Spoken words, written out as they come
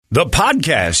The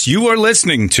podcast you are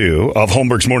listening to of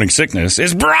Holmberg's Morning Sickness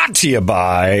is brought to you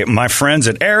by my friends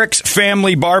at Eric's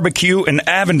Family Barbecue in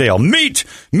Avondale. Meet,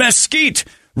 mesquite,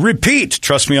 repeat.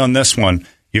 Trust me on this one.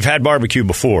 You've had barbecue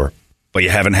before, but you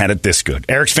haven't had it this good.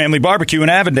 Eric's Family Barbecue in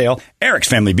Avondale,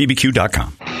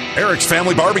 ericsfamilybbq.com. Eric's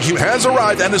Family Barbecue has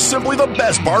arrived and is simply the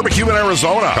best barbecue in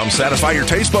Arizona. Come satisfy your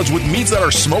taste buds with meats that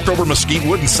are smoked over mesquite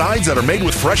wood and sides that are made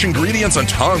with fresh ingredients and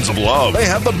tons of love. They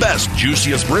have the best,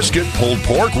 juiciest brisket, pulled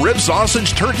pork, rib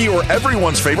sausage, turkey, or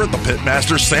everyone's favorite, the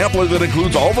Pitmaster sampler that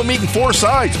includes all the meat and 4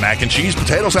 sides, mac and cheese,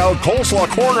 potato salad, coleslaw,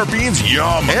 corn or beans,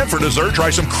 yum. And for dessert,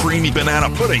 try some creamy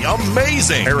banana pudding,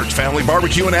 amazing. Eric's Family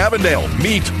Barbecue in Avondale.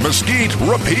 Meat, mesquite,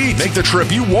 repeat. Make the trip,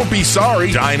 you won't be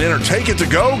sorry. Dine in or take it to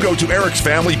go. Go to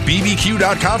ericsfamilybbq.com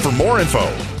for more info.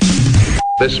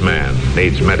 This man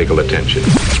needs medical attention.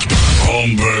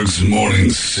 Holmberg's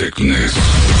Morning Sickness.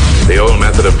 The old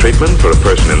method of treatment for a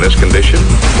person in this condition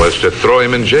was to throw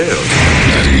him in jail.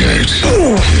 98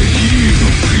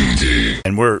 KUPD.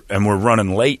 And we're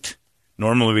running late.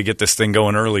 Normally we get this thing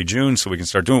going early June so we can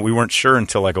start doing it. We weren't sure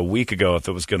until like a week ago if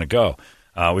it was going to go.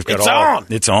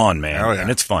 It's on, man. Oh, yeah.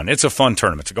 And it's fun. It's a fun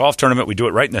tournament. It's a golf tournament. We do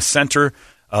it right in the center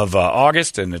of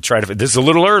August, and this is a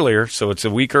little earlier, so it's a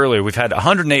week earlier. We've had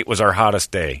 108 was our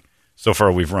hottest day so far.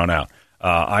 We've run out.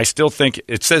 I still think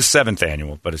it says 7th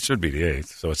annual, but it should be the 8th.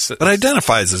 So but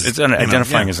identifies as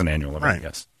identifying as an annual event, right.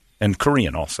 yes, and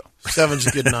Korean also. 7's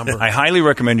a good number. I highly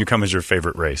recommend you come as your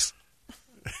favorite race.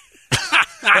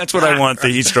 That's what I want the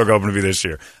Heat Stroke Open to be this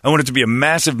year. I want it to be a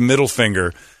massive middle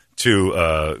finger to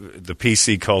the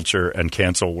PC culture and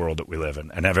cancel world that we live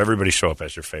in, and have everybody show up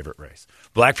as your favorite race.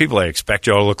 Black people, I expect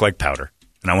you all to look like powder,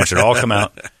 and I want you to all come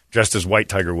out dressed as white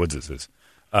Tiger Woods is.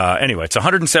 Anyway, it's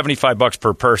 $175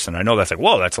 per person. I know that's like,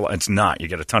 whoa, that's a lot. It's not. You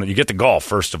get a ton of. You get the golf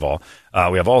first of all.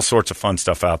 We have all sorts of fun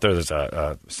stuff out there. There's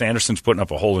Sanderson's putting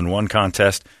up a hole-in-one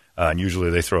contest, and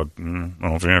usually they throw a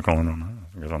vehicle in on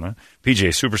that. PGA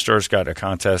Superstars got a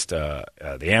contest. The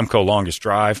AMCO longest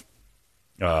drive.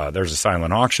 There's a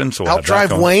silent auction. So we'll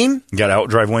Outdrive Wayne? You got to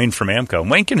outdrive Wayne from AMCO.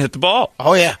 Wayne can hit the ball.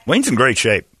 Oh, yeah. Wayne's in great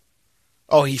shape.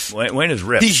 Oh, Wayne is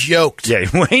ripped. He's yoked. Yeah,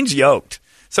 Wayne's yoked.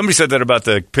 Somebody said that about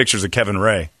the pictures of Kevin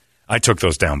Ray. I took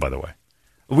those down, by the way.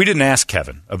 We didn't ask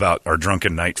Kevin about our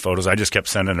drunken night photos. I just kept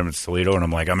sending them to Toledo, and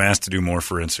I'm like, I'm asked to do more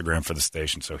for Instagram for the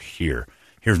station, so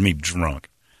here's me drunk.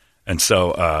 And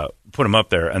so put them up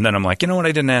there, and then I'm like, you know what,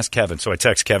 I didn't ask Kevin. So I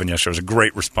text Kevin yesterday. It was a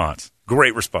great response.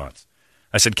 Great response.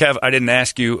 I said, Kev, I didn't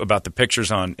ask you about the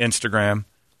pictures on Instagram.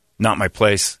 Not my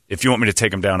place. If you want me to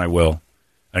take them down, I will.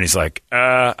 And he's like,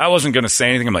 I wasn't going to say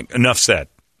anything. I'm like, enough said.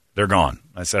 They're gone.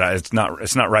 I said, it's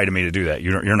not right of me to do that.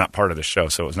 You're not part of the show,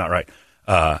 so it's not right.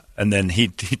 And then he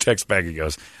texts back. He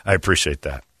goes, I appreciate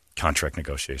that. Contract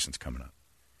negotiations coming up.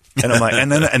 And I'm like,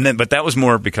 and then, but that was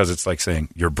more because it's like saying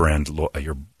you're a brand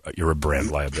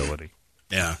liability.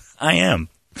 Yeah, I am.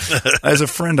 As a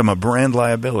friend, I'm a brand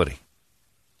liability.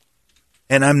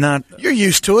 And I'm not. You're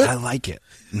used to it. I like it.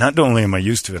 Not only am I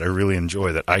used to it, I really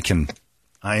enjoy that. I'm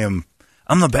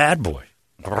the bad boy.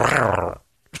 Look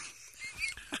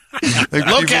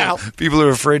out. People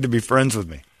are afraid to be friends with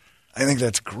me. I think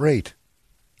that's great.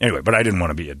 Anyway, but I didn't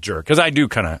want to be a jerk because I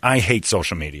hate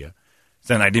social media.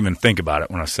 Then I didn't even think about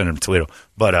it when I was sending him to Toledo.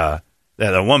 But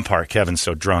the one part, Kevin's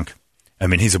so drunk. I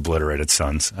mean, he's obliterated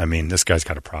sons. I mean, this guy's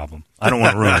got a problem. I don't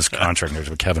want to ruin his contract,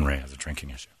 but Kevin Ray has a drinking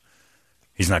issue.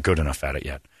 He's not good enough at it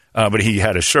yet. But he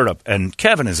had his shirt up, and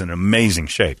Kevin is in amazing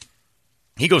shape.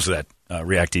 He goes to that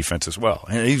React defense as well,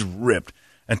 and he's ripped.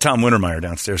 And Tom Wintermeyer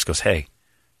downstairs goes, hey,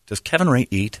 does Kevin Ray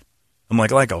eat? I'm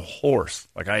like a horse.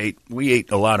 We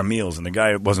ate a lot of meals, and the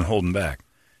guy wasn't holding back.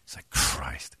 He's like,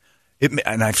 Christ.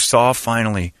 And I saw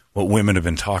finally what women have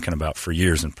been talking about for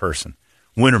years in person.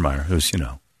 Wintermeyer, who's,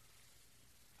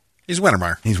 he's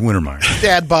Wintermeyer. He's Wintermeyer.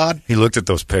 Dad bod. He looked at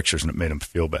those pictures, and it made him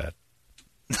feel bad.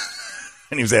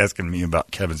 And he was asking me about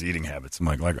Kevin's eating habits. I'm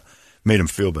like, made him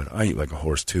feel bad. I eat like a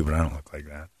horse, too, but I don't look like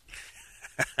that.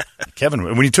 Kevin,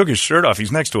 when he took his shirt off,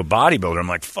 he's next to a bodybuilder. I'm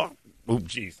like, fuck. Oh,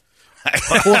 jeez.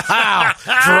 Wow.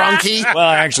 Drunky. Well,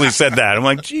 I actually said that. I'm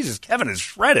like, Jesus, Kevin is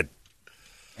shredded.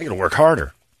 I got to work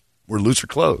harder. Wear looser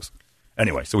clothes.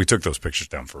 Anyway, so we took those pictures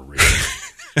down for a reason.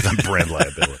 I'm brand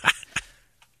liability.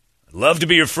 I'd love to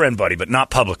be your friend, buddy, but not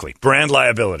publicly. Brand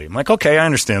liability. I'm like, okay, I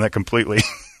understand that completely.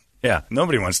 Yeah,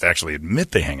 nobody wants to actually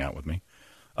admit they hang out with me.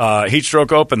 Heat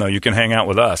Stroke Open, though, you can hang out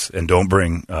with us, and don't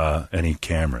bring any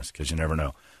cameras because you never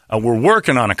know. We're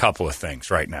working on a couple of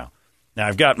things right now. Now,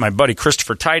 I've got my buddy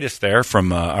Christopher Titus there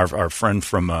from our friend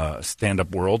from Stand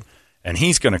Up World, and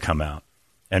he's going to come out.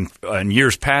 And in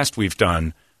years past, we've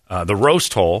done the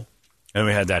roast hole, And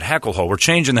we had that heckle hole. We're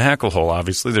changing the heckle hole,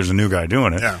 obviously. There's a new guy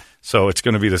doing it. Yeah. So it's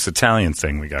going to be this Italian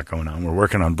thing we got going on. We're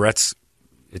working on Brett's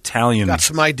Italian Got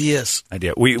some ideas.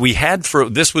 idea. We had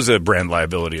this was a brand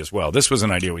liability as well. This was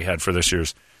an idea we had for this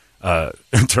year's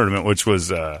tournament, which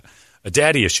was a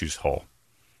daddy issues hole.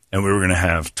 And we were going to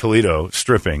have Toledo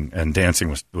stripping and dancing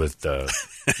with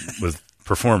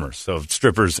performers. So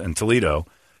strippers and Toledo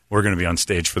were going to be on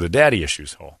stage for the daddy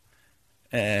issues hole.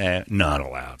 Not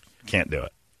allowed. Can't do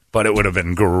it. But it would have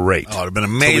been great. Oh, it would have been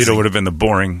amazing. Toledo would have been the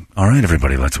boring, all right,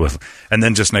 everybody, let's whistle. And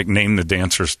then just name the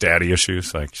dancers daddy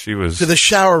issues. Like she was. To the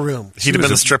shower room. He'd have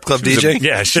been the strip club DJ?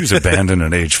 Yeah, she was abandoned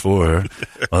at age 4.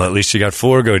 Well, at least she got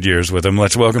 4 good years with him.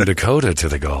 Let's welcome Dakota to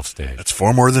the golf stage. That's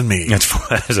 4 more than me.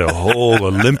 That's a whole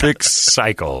Olympic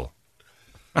cycle.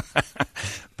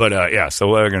 But, yeah, so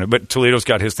we're going to. But Toledo's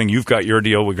got his thing. You've got your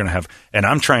deal. We're going to have. And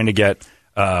I'm trying to get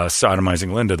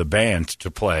Sodomizing Linda, the band,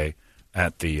 to play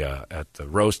at the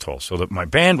Rose Toll, so that my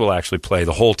band will actually play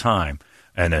the whole time,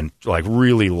 and then like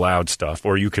really loud stuff,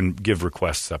 or you can give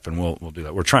requests up, and we'll do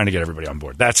that. We're trying to get everybody on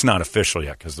board. That's not official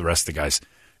yet because the rest of the guys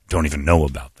don't even know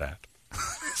about that.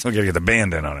 So we got to get the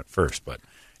band in on it first. But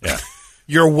yeah,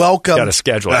 You're welcome. got to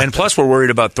schedule, and plus we're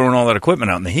worried about throwing all that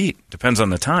equipment out in the heat. Depends on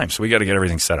the time, so we got to get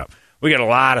everything set up. We got a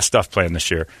lot of stuff planned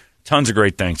this year. Tons of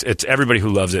great things. It's everybody who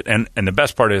loves it, and the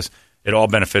best part is. It all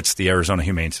benefits the Arizona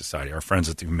Humane Society. Our friends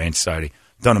at the Humane Society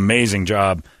done an amazing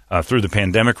job through the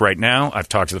pandemic right now. I've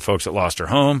talked to the folks that lost their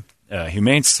home,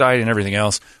 Humane Society and everything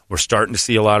else. We're starting to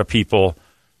see a lot of people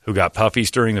who got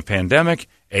puppies during the pandemic.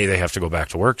 They have to go back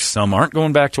to work. Some aren't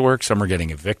going back to work. Some are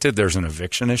getting evicted. There's an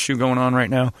eviction issue going on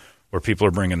right now where people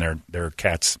are bringing their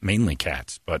cats, mainly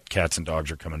cats, but cats and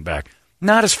dogs are coming back.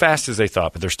 Not as fast as they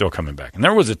thought, but they're still coming back. And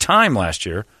there was a time last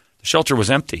year the shelter was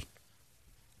empty.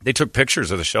 They took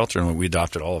pictures of the shelter, and we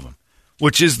adopted all of them,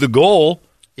 which is the goal.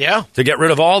 Yeah. To get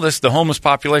rid of all this, the homeless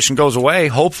population goes away.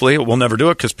 Hopefully, we'll never do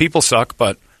it because people suck,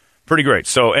 but pretty great.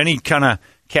 So any kind of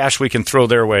cash we can throw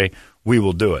their way, we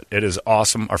will do it. It is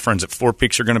awesome. Our friends at Four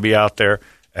Peaks are going to be out there,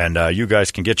 and you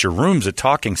guys can get your rooms at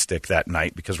Talking Stick that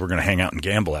night because we're going to hang out and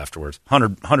gamble afterwards.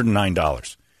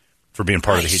 $109 for being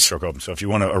part of the Heat Stroke Open. So if you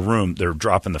want a room, they're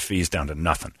dropping the fees down to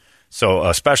nothing.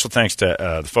 So special thanks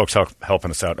to the folks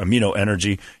helping us out, Amino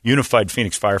Energy, Unified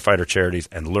Phoenix Firefighter Charities,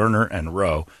 and Lerner and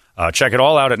Rowe. Check it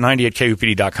all out at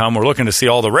 98kupd.com. We're looking to see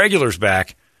all the regulars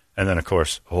back, and then, of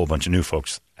course, a whole bunch of new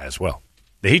folks as well.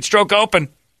 The Heat Stroke Open,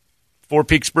 Four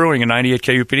Peaks Brewing and 98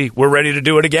 KUPD. We're ready to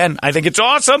do it again. I think it's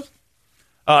awesome.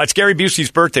 It's Gary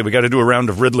Busey's birthday. We got to do a round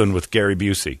of Ritalin with Gary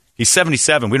Busey. He's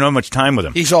 77. We don't have much time with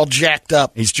him. He's all jacked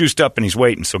up. He's juiced up and he's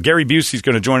waiting. So Gary Busey's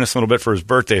going to join us a little bit for his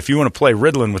birthday. If you want to play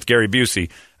Ritalin with Gary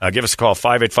Busey, give us a call,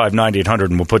 585-9800,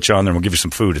 and we'll put you on there and we'll give you some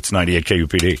food. It's 98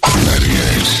 KUPD. 98.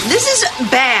 This is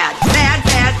bad. Bad,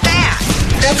 bad, bad.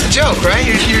 That's a joke, right?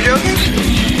 You're joking?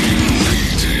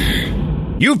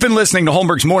 You've been listening to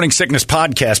Holmberg's Morning Sickness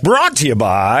Podcast, brought to you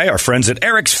by our friends at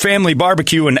Eric's Family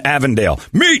Barbecue in Avondale.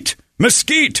 Meet,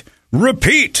 mesquite,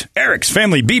 repeat.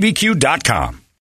 Eric'sFamilyBBQ.com.